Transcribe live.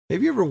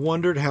Have you ever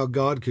wondered how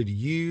God could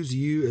use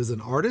you as an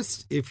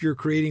artist if you're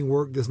creating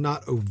work that's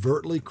not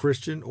overtly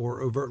Christian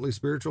or overtly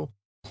spiritual?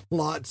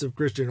 Lots of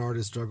Christian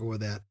artists struggle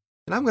with that.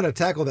 And I'm going to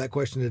tackle that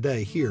question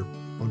today here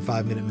on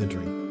 5-Minute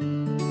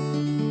Mentoring.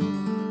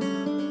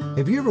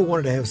 Have you ever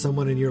wanted to have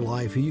someone in your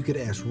life who you could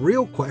ask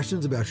real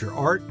questions about your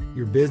art,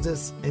 your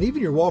business, and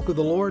even your walk with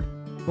the Lord?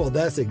 Well,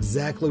 that's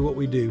exactly what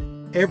we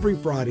do every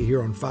Friday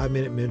here on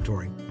 5-Minute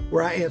Mentoring,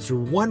 where I answer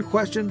one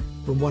question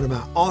from one of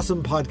my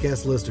awesome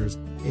podcast listeners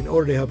in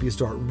order to help you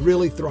start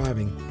really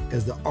thriving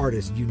as the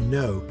artist you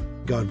know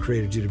God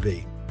created you to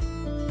be.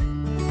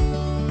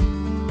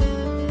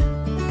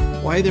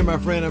 Well, hey there, my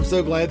friend. I'm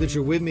so glad that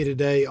you're with me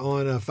today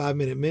on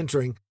 5-Minute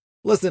Mentoring.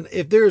 Listen,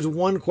 if there's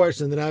one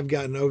question that I've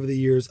gotten over the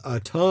years a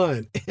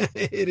ton,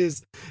 it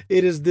is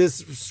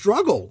this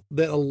struggle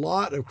that a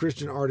lot of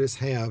Christian artists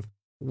have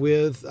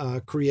with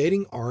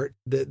creating art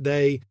that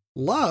they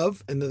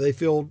love and that they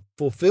feel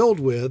fulfilled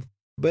with,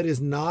 but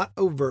is not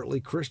overtly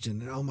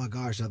Christian. And oh my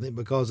gosh, I think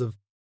because of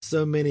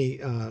so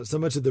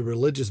much of the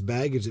religious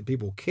baggage that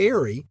people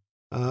carry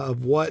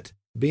of what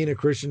being a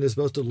Christian is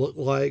supposed to look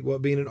like,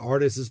 what being an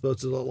artist is supposed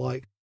to look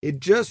like,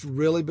 it just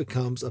really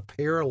becomes a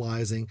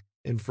paralyzing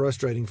and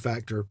frustrating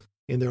factor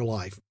in their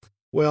life.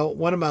 Well,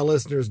 one of my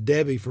listeners,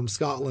 Debbie from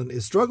Scotland,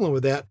 is struggling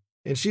with that,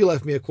 and she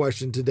left me a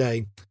question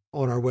today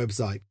on our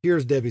website.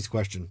 Here's Debbie's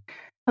question.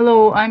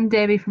 Hello, I'm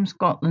Debbie from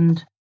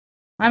Scotland.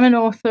 I'm an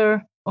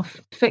author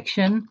of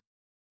fiction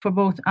for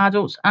both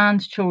adults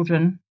and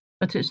children,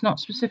 but it's not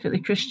specifically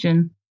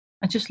Christian.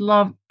 I just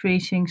love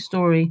creating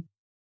story.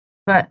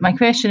 But my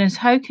question is,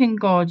 how can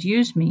God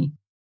use me?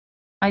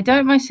 I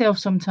doubt myself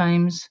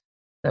sometimes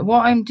that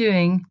what I'm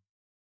doing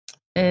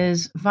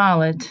is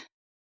valid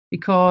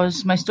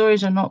because my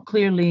stories are not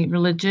clearly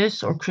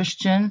religious or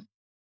Christian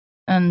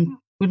and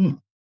wouldn't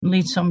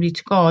lead somebody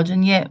to God.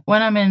 And yet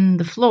when I'm in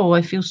the flow,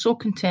 I feel so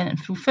content and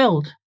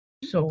fulfilled.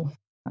 So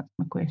that's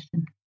my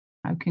question.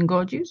 How can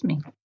God use me?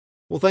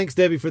 Well, thanks,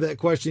 Debbie, for that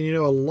question. You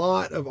know, a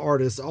lot of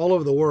artists all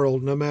over the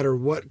world, no matter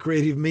what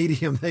creative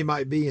medium they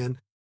might be in,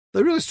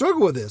 they really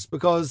struggle with this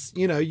because,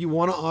 you know, you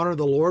want to honor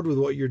the Lord with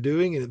what you're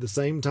doing. And at the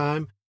same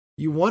time,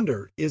 you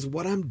wonder, is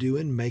what I'm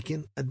doing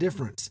making a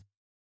difference?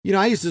 You know,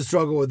 I used to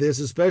struggle with this,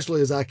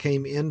 especially as I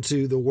came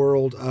into the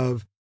world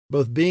of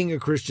both being a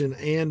Christian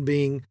and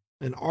being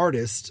an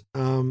artist.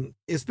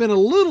 It's been a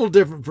little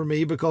different for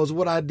me because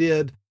what I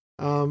did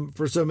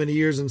for so many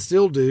years and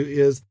still do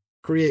is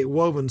create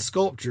woven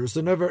sculpture.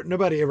 So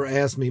nobody ever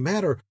asked me,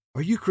 Matt, are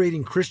you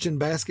creating Christian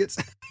baskets?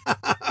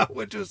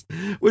 which is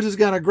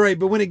kind of great.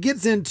 But when it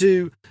gets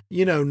into,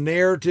 you know,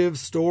 narrative,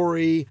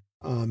 story,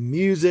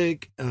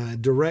 music,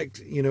 direct,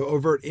 you know,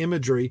 overt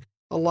imagery,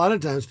 a lot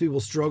of times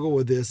people struggle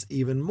with this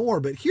even more.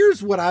 But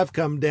here's what I've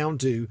come down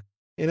to.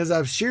 And as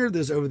I've shared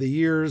this over the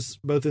years,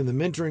 both in the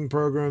mentoring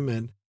program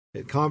and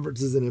at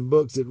conferences and in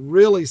books, it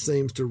really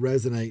seems to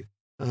resonate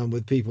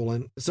with people.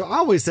 And so I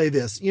always say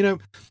this, you know,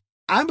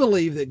 I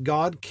believe that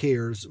God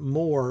cares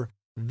more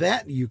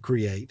that you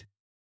create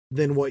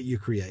than what you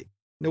create.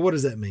 Now, what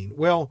does that mean?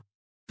 Well,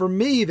 for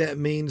me, that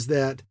means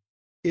that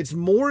it's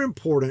more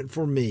important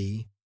for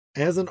me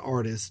as an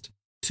artist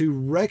to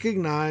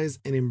recognize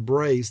and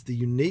embrace the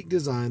unique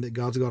design that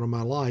God's got on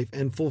my life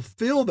and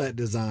fulfill that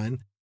design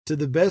to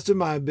the best of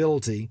my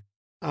ability,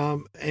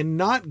 and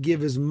not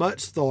give as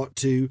much thought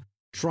to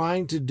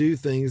trying to do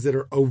things that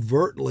are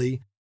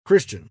overtly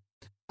Christian.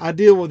 I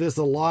deal with this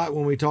a lot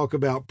when we talk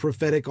about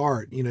prophetic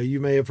art. You know, you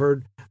may have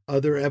heard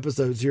other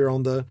episodes here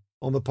on the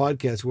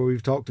podcast where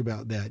we've talked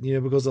about that, you know,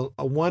 because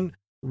a one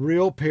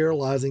real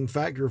paralyzing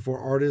factor for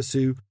artists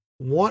who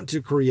want to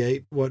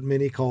create what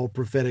many call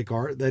prophetic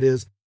art, that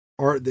is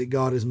art that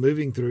God is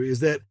moving through,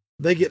 is that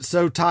they get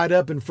so tied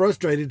up and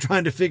frustrated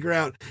trying to figure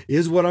out,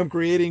 is what I'm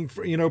creating,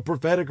 you know,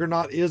 prophetic or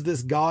not? Is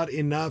this God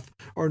enough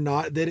or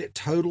not? That it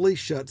totally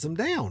shuts them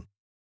down.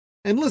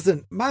 And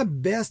listen, my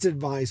best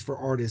advice for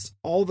artists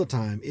all the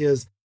time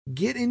is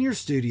get in your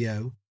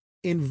studio,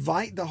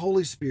 invite the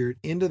Holy Spirit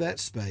into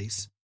that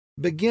space,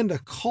 begin to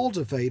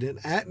cultivate an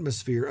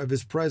atmosphere of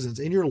His presence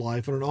in your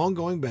life on an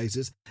ongoing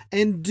basis,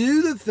 and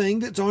do the thing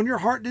that's on your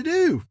heart to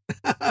do.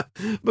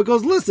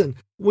 Because listen,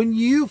 when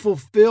you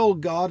fulfill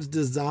God's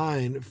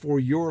design for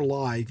your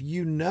life,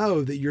 you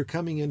know that you're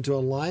coming into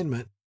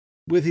alignment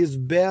with His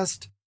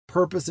best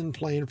purpose and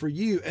plan for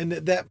you, and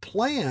that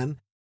plan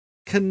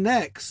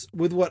connects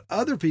with what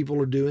other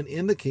people are doing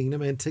in the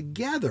kingdom, and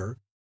together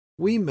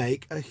we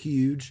make a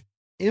huge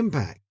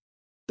impact.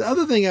 The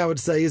other thing I would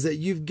say is that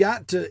you've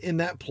got to, in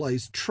that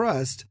place,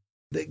 trust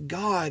that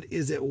God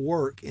is at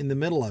work in the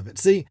middle of it.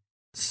 See,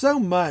 so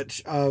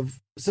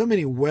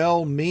many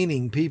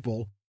well-meaning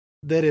people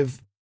that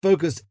have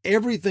focused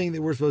everything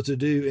that we're supposed to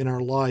do in our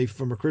life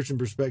from a Christian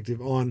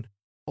perspective on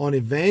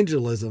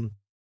evangelism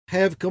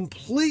have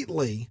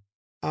completely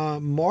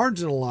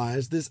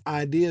marginalized this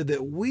idea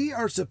that we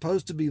are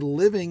supposed to be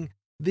living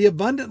the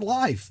abundant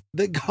life,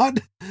 that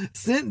God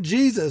sent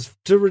Jesus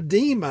to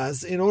redeem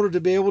us in order to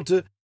be able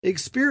to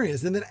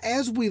experience. And that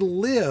as we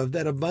live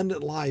that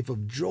abundant life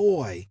of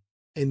joy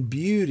and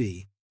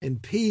beauty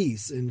and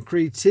peace and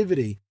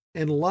creativity,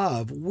 and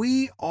love,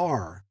 we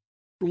are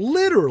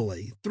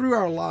literally, through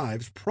our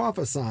lives,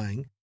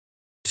 prophesying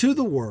to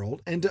the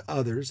world and to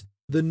others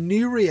the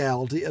new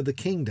reality of the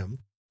kingdom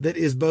that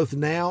is both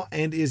now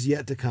and is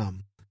yet to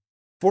come.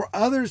 For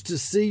others to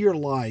see your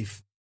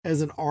life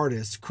as an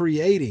artist,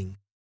 creating,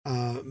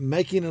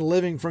 making a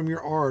living from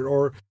your art,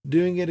 or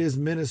doing it as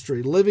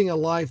ministry, living a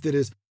life that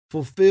is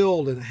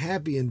fulfilled and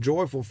happy and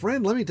joyful.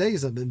 Friend, let me tell you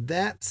something.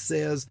 That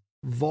says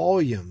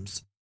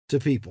volumes to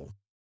people.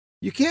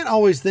 You can't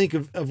always think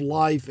of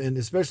life, and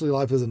especially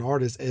life as an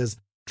artist, as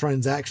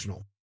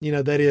transactional.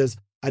 That is,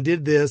 I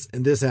did this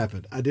and this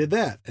happened. I did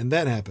that and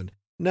that happened.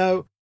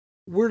 No,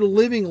 we're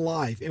living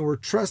life and we're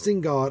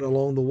trusting God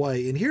along the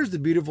way. And here's the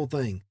beautiful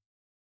thing.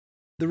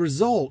 The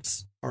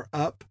results are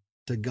up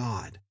to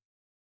God.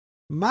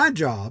 My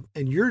job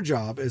and your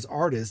job as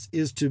artists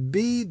is to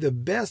be the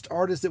best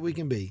artist that we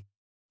can be.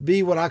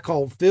 Be what I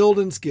call filled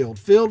and skilled,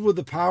 filled with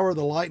the power,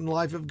 the light and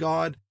life of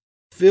God,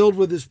 filled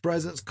with His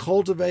presence,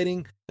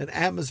 cultivating an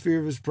atmosphere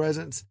of His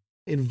presence,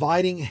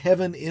 inviting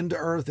heaven into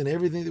earth in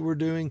everything that we're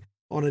doing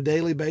on a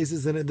daily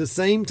basis. And at the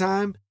same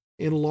time,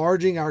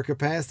 enlarging our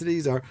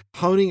capacities,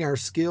 honing our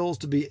skills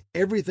to be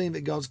everything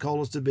that God's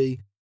called us to be,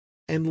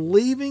 and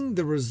leaving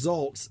the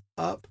results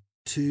up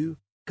to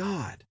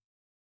God.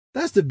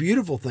 That's the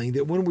beautiful thing,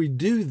 that when we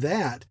do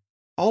that,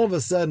 all of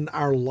a sudden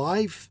our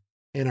life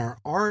and our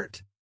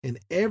art and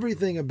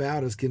everything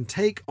about us can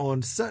take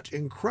on such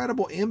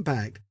incredible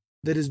impact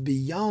that is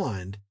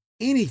beyond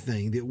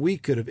anything that we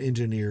could have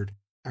engineered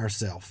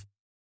ourselves.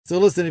 So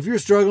listen, if you're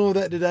struggling with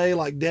that today,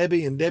 like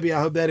Debbie, and Debbie,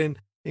 I hope that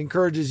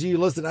encourages you.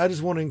 Listen, I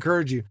just want to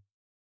encourage you.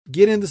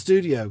 Get in the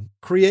studio,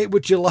 create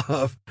what you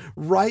love,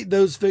 write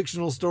those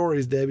fictional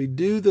stories, Debbie.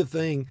 Do the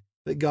thing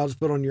that God's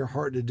put on your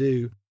heart to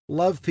do.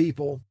 Love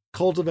people,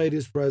 cultivate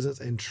His presence,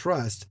 and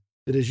trust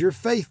that as you're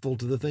faithful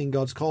to the thing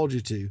God's called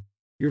you to,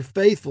 you're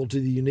faithful to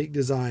the unique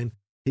design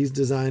He's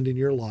designed in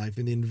your life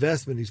and the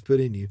investment He's put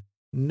in you,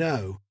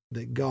 know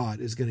that God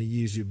is going to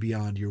use you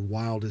beyond your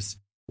wildest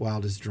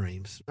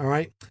dreams. All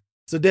right?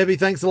 So Debbie,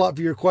 thanks a lot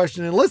for your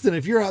question. And listen,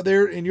 if you're out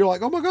there and you're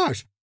like, oh my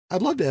gosh,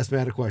 I'd love to ask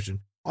Matt a question.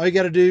 All you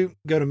got to do,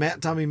 go to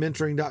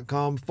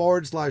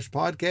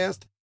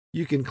matttommeymentoring.com/podcast.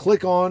 You can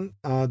click on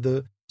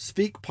the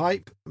Speak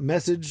Pipe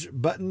message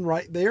button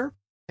right there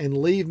and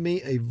leave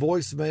me a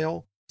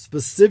voicemail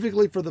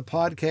specifically for the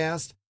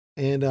podcast.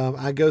 And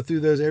I go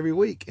through those every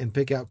week and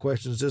pick out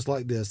questions just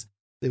like this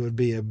that would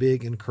be a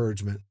big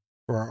encouragement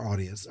for our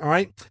audience. All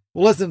right.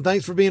 Well, listen,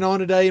 thanks for being on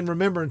today. And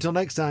remember, until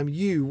next time,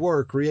 you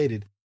were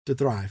created to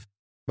thrive.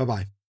 Bye-bye.